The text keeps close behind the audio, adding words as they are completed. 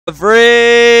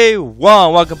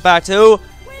Everyone, welcome back to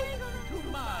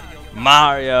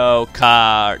Mario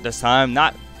Kart. This time,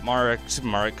 not Super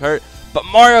Mario Kart, but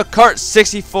Mario Kart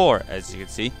 64, as you can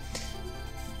see.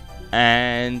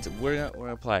 And we're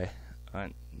gonna play.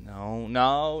 No.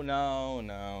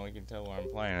 You can tell where I'm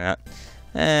playing at.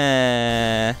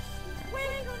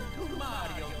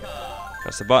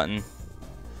 Press the button.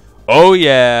 Oh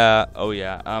yeah.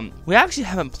 We actually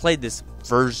haven't played this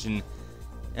version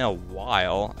in a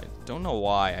while. I don't know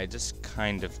why. I just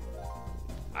kind of,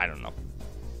 I don't know.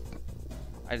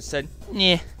 I just said,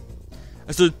 yeah.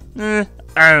 I said, I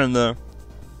don't know.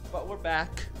 But we're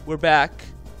back. We're back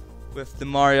with the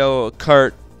Mario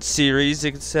Kart series,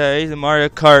 you could say. The Mario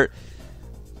Kart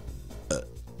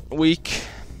week.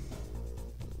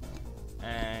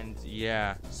 And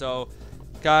yeah. So,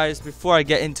 guys, before I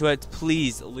get into it,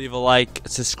 please leave a like,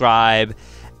 subscribe,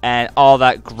 and all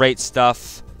that great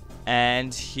stuff.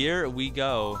 And here we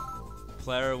go.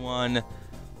 Player 1.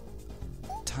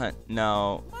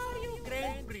 No.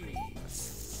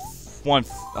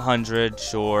 100.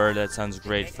 Sure, that sounds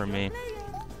great for me.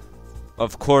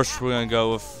 Of course, we're gonna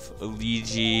go with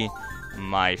Luigi,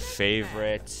 my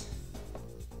favorite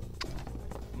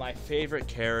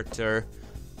character.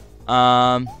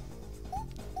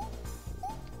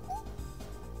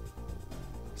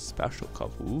 Special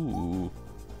Cup. Ooh.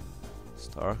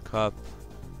 Star Cup.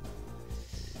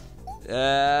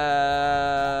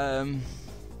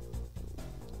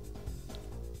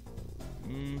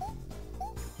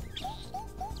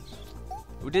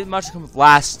 We did Mushroom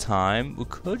last time. We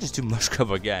could just do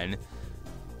Mushroom again.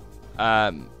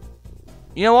 You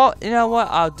know what?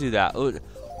 I'll do that. We're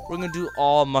gonna do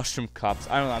all Mushroom Cups.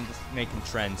 I don't know. I'm just making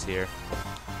trends here.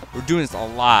 We're doing this a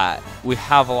lot. We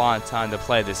have a lot of time to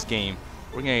play this game.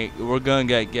 We're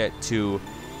gonna get to.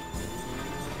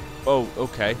 Oh,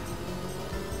 okay.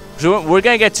 So we're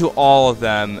gonna get to all of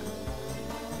them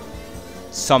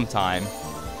sometime.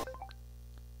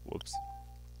 Whoops.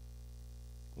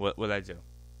 What did I do?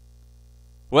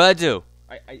 What did I do?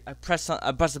 I pressed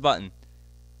the button.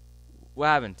 What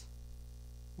happened?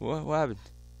 What happened?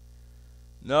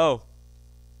 No.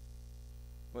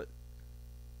 What?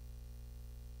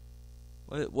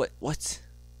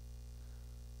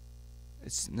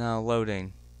 It's now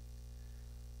loading.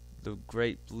 The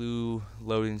great blue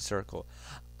loading circle.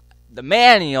 The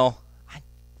manual?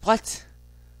 What?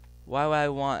 Why would I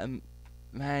want a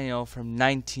manual from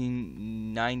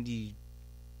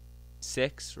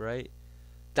 1996, right?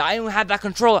 I don't have that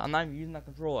controller. I'm not even using that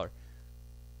controller.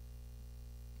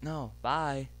 No,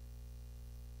 bye.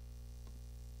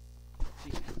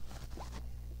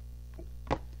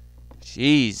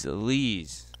 Jeez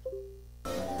Louise.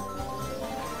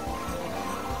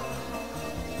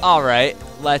 Alright,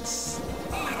 let's...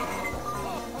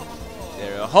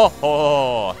 There we go. Ho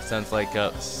ho! Sounds like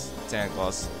Santa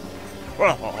Claus.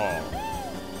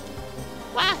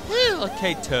 Wahoo!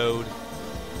 Okay, Toad.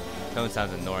 Toad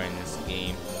sounds annoying in this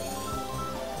game.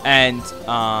 And,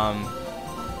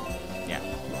 yeah.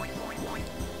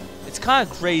 It's kind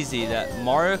of crazy that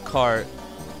Mario Kart...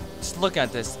 Just look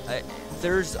at this.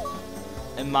 There's...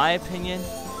 In my opinion,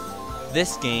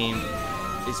 this game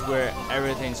is where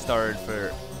everything started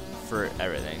for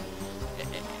everything.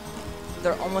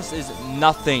 There almost is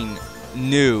nothing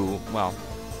new. Well,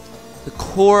 the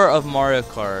core of Mario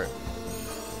Kart.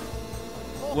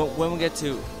 When we get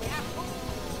to,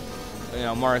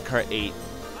 Mario Kart 8,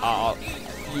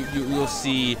 you'll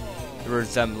see the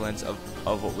resemblance of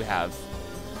what we have.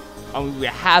 I mean, we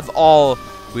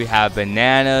have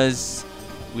bananas.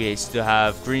 We still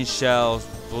have green shells,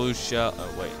 blue shell. Oh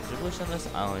wait, is there blue shell in this?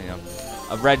 I don't even know.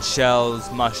 Red shells,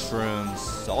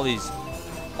 mushrooms,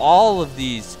 all of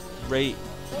these great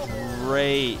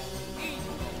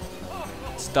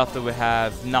stuff that we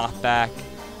have. Knockback,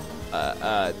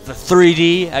 the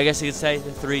 3D, I guess you could say,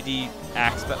 the 3D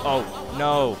aspect. Oh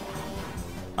no,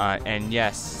 and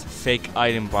yes, fake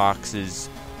item boxes,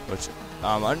 which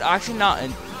are actually not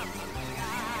in.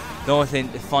 The only thing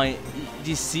funny, do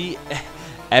you see?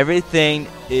 Everything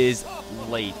is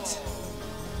late.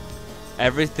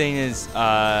 Everything is,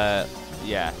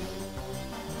 yeah,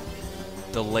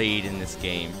 delayed in this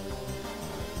game.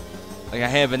 Like, I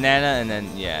hit a banana, and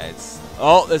then, yeah, it's...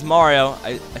 Oh, there's Mario.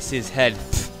 I see his head.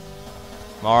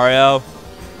 Mario.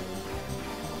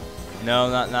 No,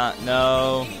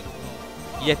 no.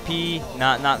 Yippee.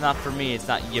 Not for me. It's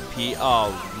not yippee.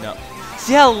 Oh, no.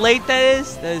 See how late that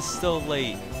is? That is still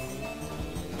late.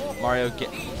 Mario, get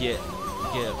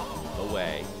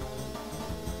away.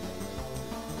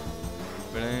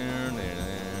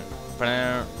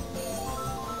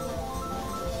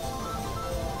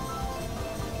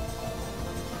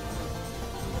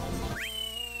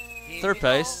 third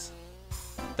place.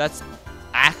 That's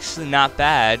actually not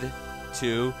bad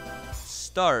to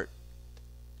start.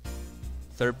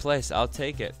 Third place, I'll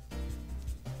take it.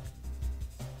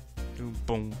 Boom,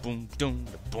 boom, boom, boom,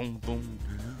 boom, boom,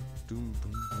 boom,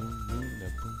 boom.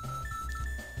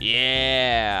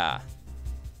 Yeah.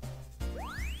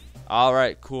 All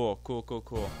right, cool.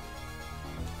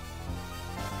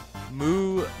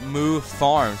 Moo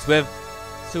Farms. We have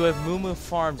Moo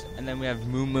Farms, and then we have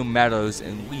Moo Meadows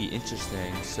and wheat.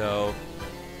 Interesting. So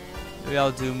maybe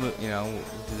I'll do we'll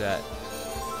do that.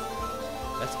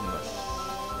 That's mush.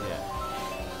 Yeah.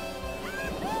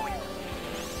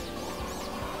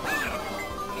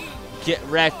 Get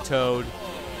wrecked, Toad.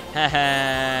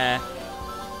 Haha.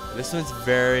 This one's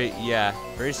very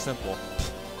simple.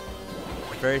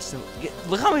 Very simple.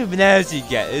 Look how many bananas you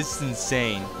get. It's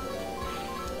insane.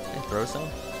 Can I throw some?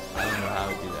 I don't know how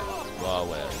to do that. Well,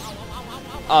 whatever.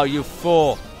 Oh, you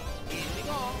fool!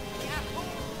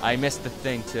 I missed the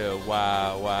thing too.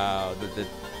 Wow. The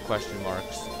question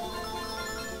marks.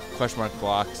 Question mark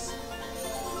blocks.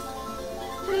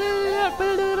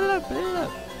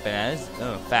 Bananas?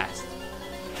 Oh, fast.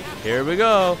 Here we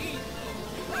go.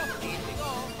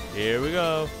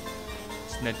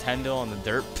 It's Nintendo on the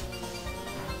dirt.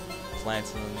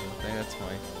 Plants and thing. That's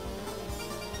funny.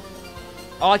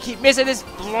 Oh, I keep missing his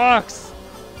blocks.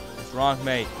 What's wrong,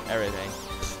 mate? Everything.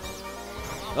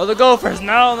 Oh, the Gophers!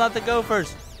 No, not the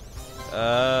Gophers.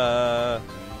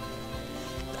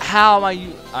 How am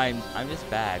I'm just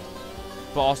bad,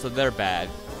 but also they're bad.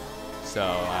 So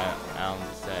I don't know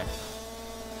what to say.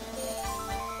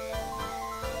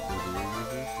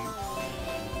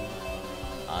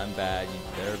 I'm bad.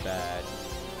 They're bad.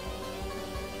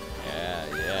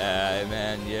 Yeah,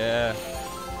 man, yeah.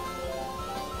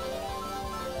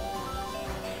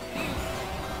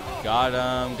 Got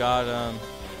him.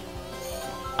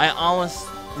 I almost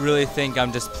really think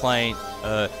I'm just playing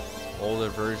a older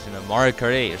version of Mario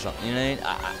Kart 8 or something. You know what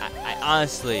I mean? I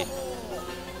honestly,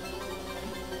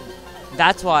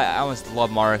 that's why I almost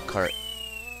love Mario Kart.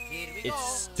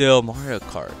 It's still Mario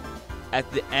Kart. At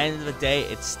the end of the day,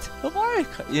 it's still Mario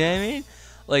Kart. You know what I mean?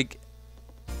 Like,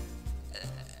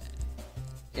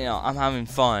 I'm having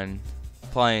fun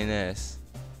playing this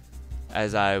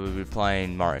as I would be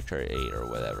playing Mario Kart 8 or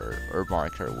whatever, or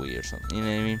Mario Kart Wii or something. You know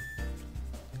what I mean?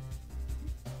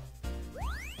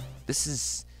 This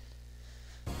is,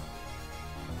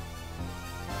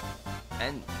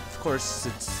 and of course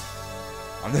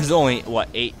there's only what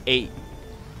eight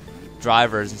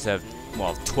drivers instead of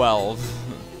 12.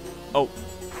 Oh,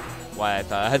 why I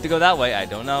thought I had to go that way, I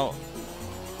don't know.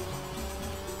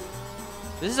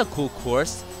 This is a cool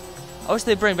course. I wish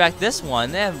they bring back this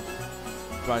one. They have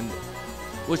run,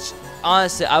 which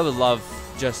honestly I would love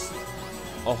just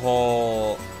a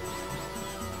whole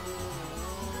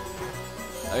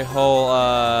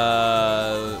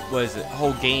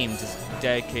whole game just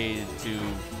dedicated to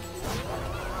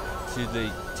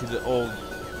the old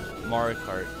Mario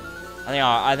Kart. I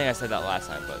think I said that last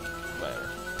time, but whatever.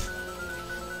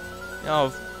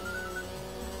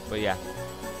 But yeah.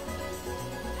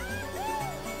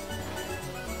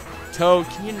 Toad,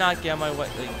 can you not get my way?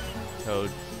 Like,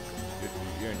 Toad,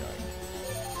 you're annoying.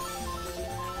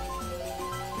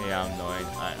 Yeah, I'm annoying.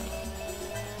 I know.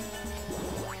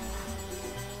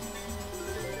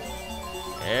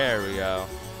 There we go.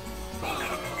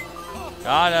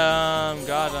 Got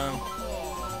him.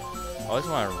 Oh, this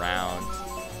one around.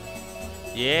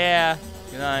 Yeah.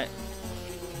 Good night.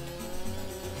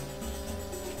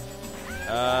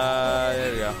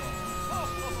 There we go.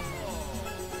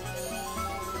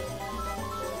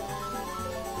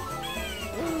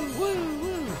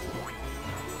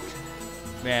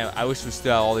 Man, I wish we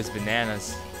still had all these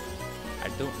bananas. I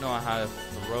don't know how to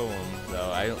throw them,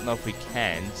 though. I don't know if we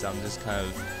can, so I'm just kind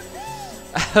of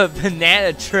a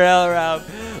banana trail around.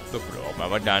 Look at all my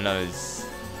bananas.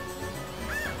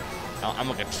 I'm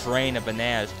like a train of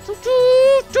bananas.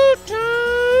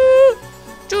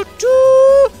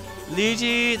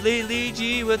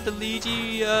 Luigi with the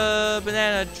Luigi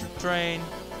banana train.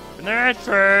 Banana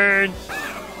train!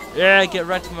 Yeah, get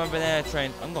right to my banana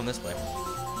train. I'm going this way.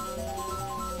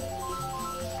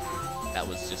 That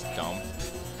was just dumb.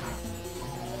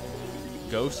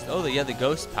 Ghost? Oh, yeah, the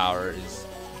ghost power is...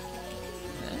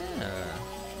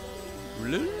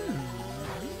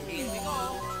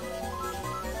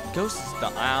 Ghost is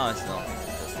dumb. I honestly don't think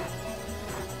it's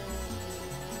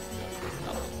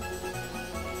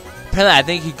apparently, I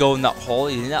think he could go in that hole.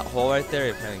 He's in that hole right there.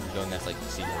 Apparently, he could go in that, like,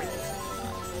 secret.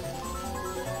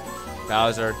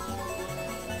 Bowser.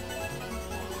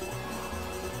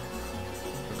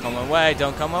 Don't come my way.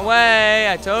 Don't come my way.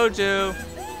 I told you.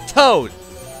 Toad!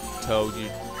 Toad, you.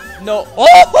 No.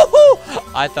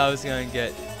 Oh! I thought I was gonna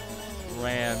get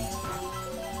rammed.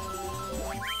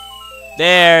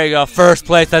 There you go. First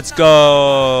place. Let's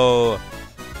go.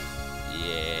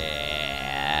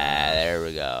 Yeah. There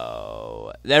we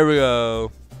go. There we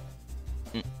go.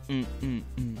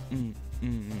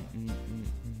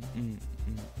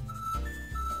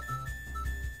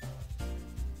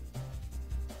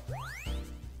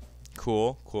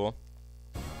 Cool, cool.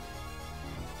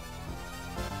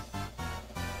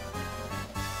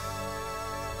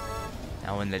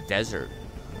 Now in the desert.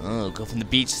 Oh, go from the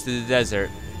beach to the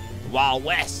desert. Wild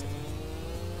West.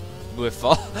 With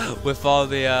all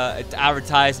the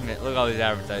advertisement. Look at all these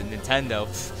advertisements. Nintendo,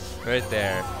 right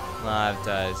there.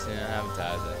 Advertise,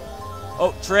 advertising.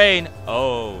 Oh, train.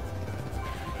 Oh.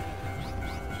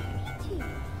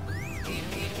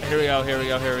 Here we go. Here we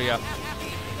go. Here we go.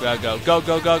 Go, go, go,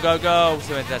 go, go, go, go.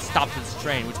 So that stops this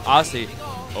train, which honestly,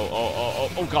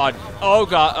 oh god, oh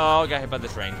god, oh, I got hit by the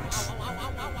train. Ow,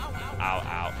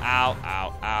 ow, ow,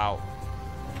 ow, ow.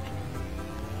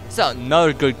 It's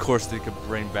another good course they could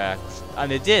bring back,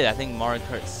 and they did. I think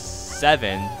MarioKart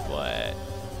 7, but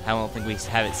I don't think we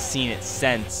haven't seen it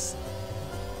since.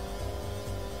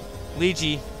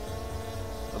 Luigi,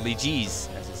 Luigi's,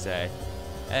 as you say.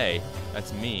 Hey,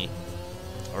 that's me,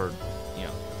 or you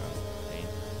know.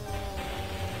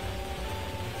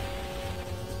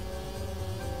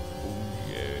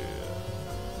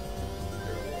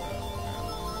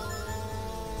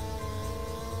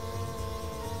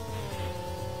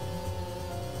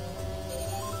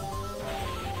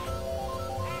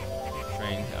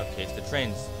 Okay, so the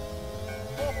train's...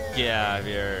 Get out of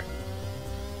here.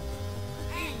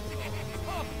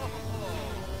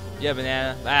 Yeah,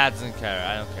 banana. That doesn't care.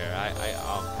 I don't care.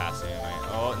 I'll pass you anyway.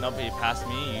 Oh, nobody passed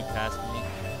me. You passed me.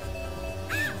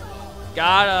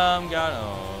 Got him. Got him.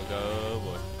 Oh, go,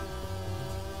 boy.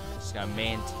 Just gotta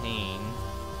maintain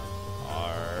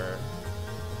our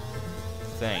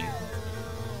thing.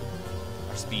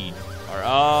 Our speed. Our...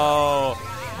 Oh!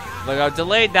 Look how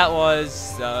delayed that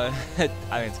was. I think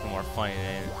it's more funny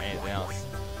than anything else.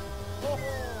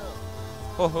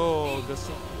 Oh, goes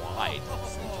so wide.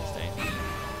 That's interesting.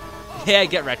 Yeah,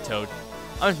 get wrecked, Toad.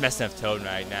 I'm just messing up Toad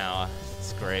right now.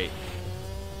 It's great.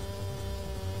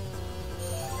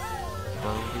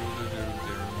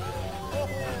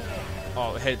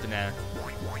 Oh, hit banana.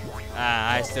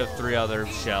 Ah, I still have 3 other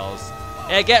shells.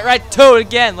 Yeah, get right, Toad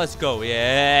again. Let's go.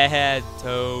 Yeah,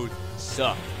 Toad.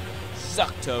 Suck.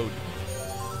 Suck, Toad.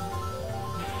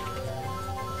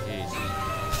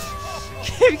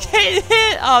 Keep getting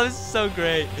hit. Oh, this is so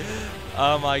great.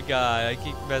 Oh my god, I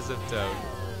keep messing up Toad.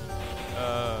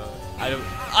 I don't.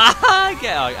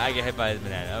 I get hit by his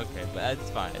banana. Okay, but that's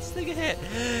fine. I still get hit.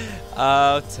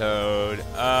 Oh, Toad.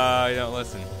 You don't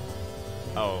listen.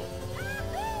 Oh.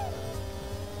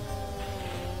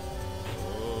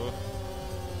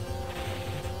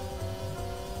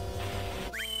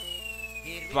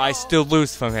 But I still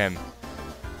lose from him.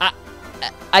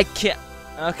 I can't.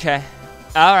 Okay.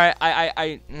 All right.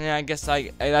 Yeah, I guess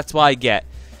that's what I get.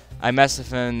 I mess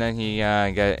with him, and then he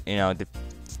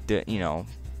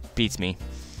beats me.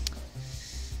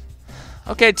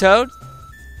 Okay, Toad.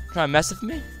 Trying to mess with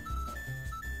me?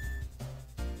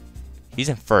 He's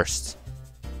in first.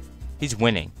 He's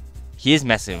winning. He is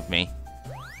messing with me.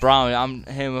 Bro, I'm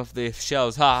him with the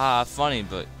shells. Ha ha, funny,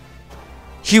 but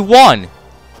he won.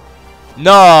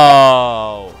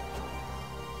 No.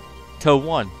 Toad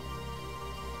won.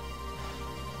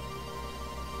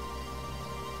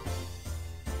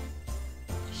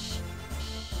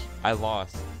 I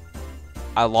lost.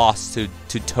 I lost to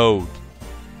Toad.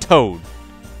 Toad.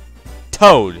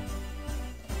 Toad.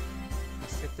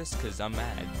 Let's skip this because I'm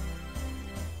mad.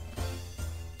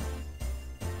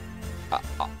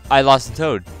 I lost to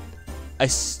Toad. I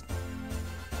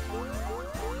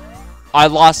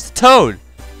lost to Toad.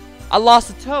 I lost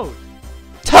to Toad.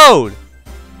 Toad.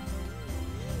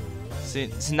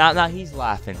 See, now he's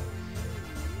laughing.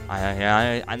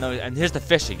 I know. And here's the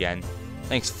fish again.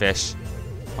 Thanks, fish.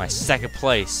 My second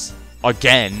place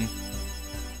again.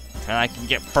 And I can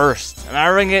get first. Am I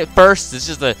ever gonna get first? It's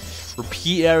just a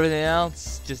repeat everything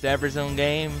else. Just every single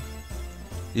game.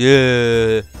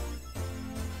 Yeah.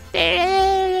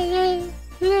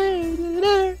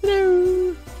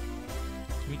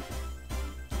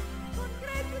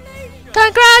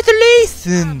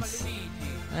 Congratulations!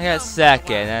 I got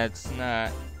second. That's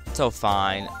not so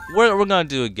fine. We're gonna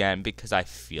do it again because I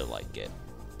feel like it.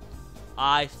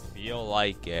 I feel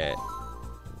like it.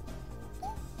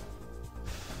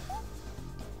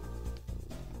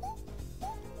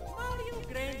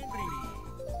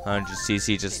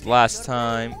 100cc just last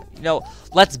time. You know,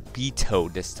 let's be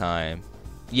Toad this time.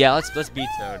 Yeah, let's be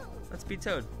Toad. Let's be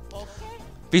Toad.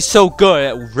 Be so good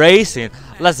at racing.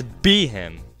 Let's be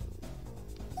him.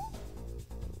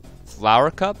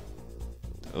 Flower cup?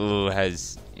 Ooh,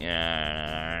 has Did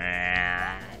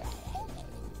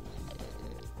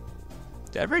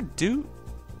I ever do?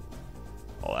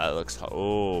 Oh, that looks.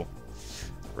 Oh,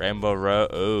 Rainbow Road.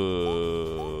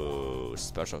 Oh,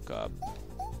 special cup.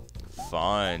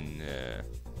 Fun.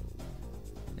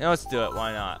 Yeah, let's do it.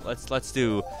 Why not? Let's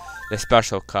do the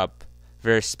special cup.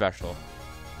 Very special.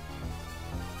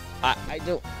 I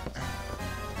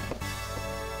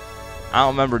don't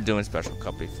remember doing special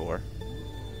cup before.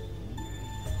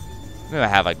 Maybe I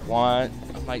have like one.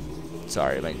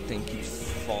 Sorry, my thing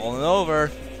keeps falling over.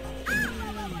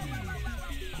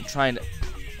 I'm trying to.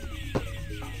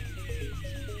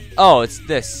 Oh, it's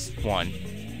this one.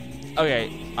 Okay,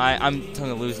 I'm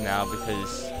gonna lose now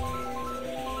because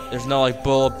there's no like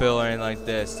bullet bill or anything like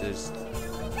this. There's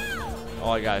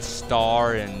I got a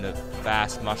star and the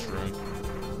fast mushroom.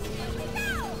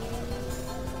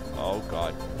 Oh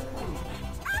god.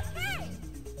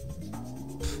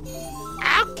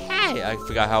 Okay, I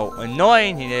forgot how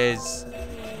annoying he is.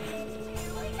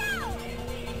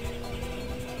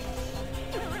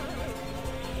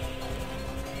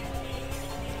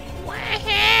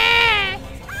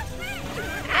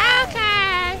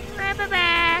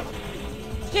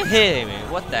 You're hitting me.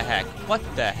 What the heck? What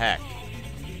the heck?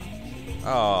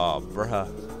 Oh, bruh.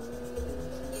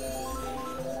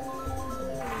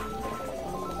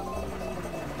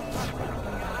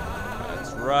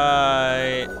 That's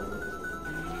right.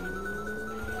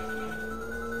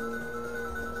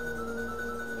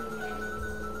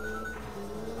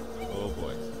 Oh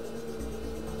boy.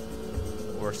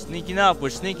 We're sneaking up. We're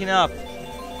sneaking up.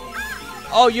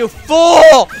 Oh, you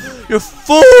fool! You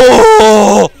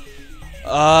fool!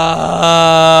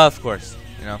 Of course,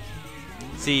 you know.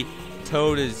 See,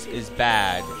 Toad is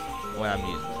bad when I'm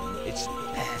using it.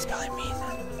 It's probably me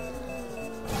then.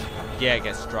 Yeah, I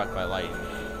get struck by lightning.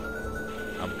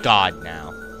 I'm God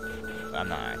now. I'm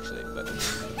not actually, but.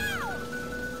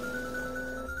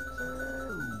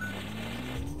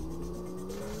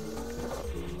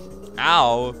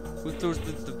 Ow! Who throws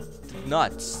the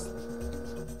nuts?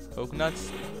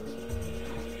 Coconuts?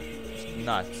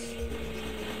 Nuts.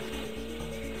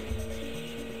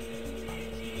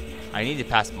 I need to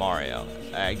pass Mario.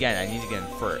 Again, I need to get in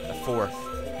fourth.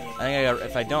 I think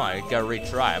if I don't, I gotta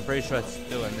retry. I'm pretty sure it's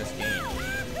still in this game.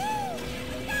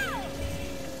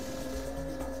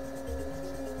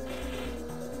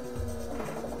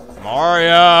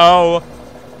 Mario!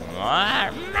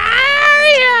 Mario!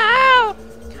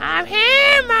 Come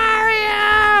here,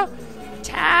 Mario!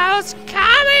 Toad's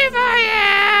coming for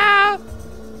you!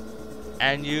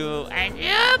 And you,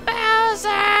 Bowser!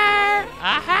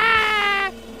 Aha!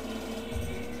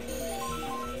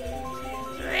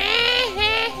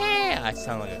 I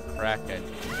sound like a crackhead.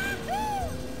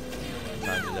 I'm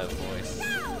trying to do that voice.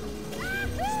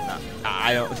 It's not.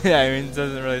 I don't. I mean, it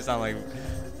doesn't really sound like.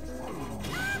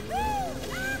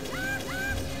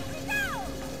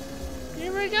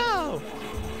 Here we go.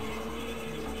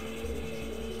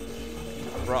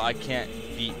 Bro, I can't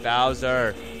beat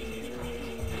Bowser.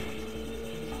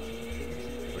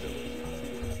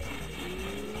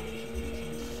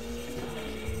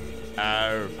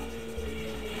 Oh.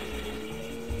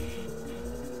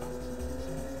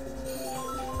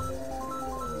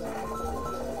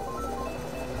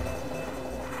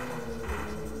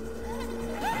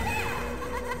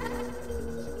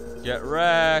 Get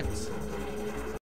wrecked.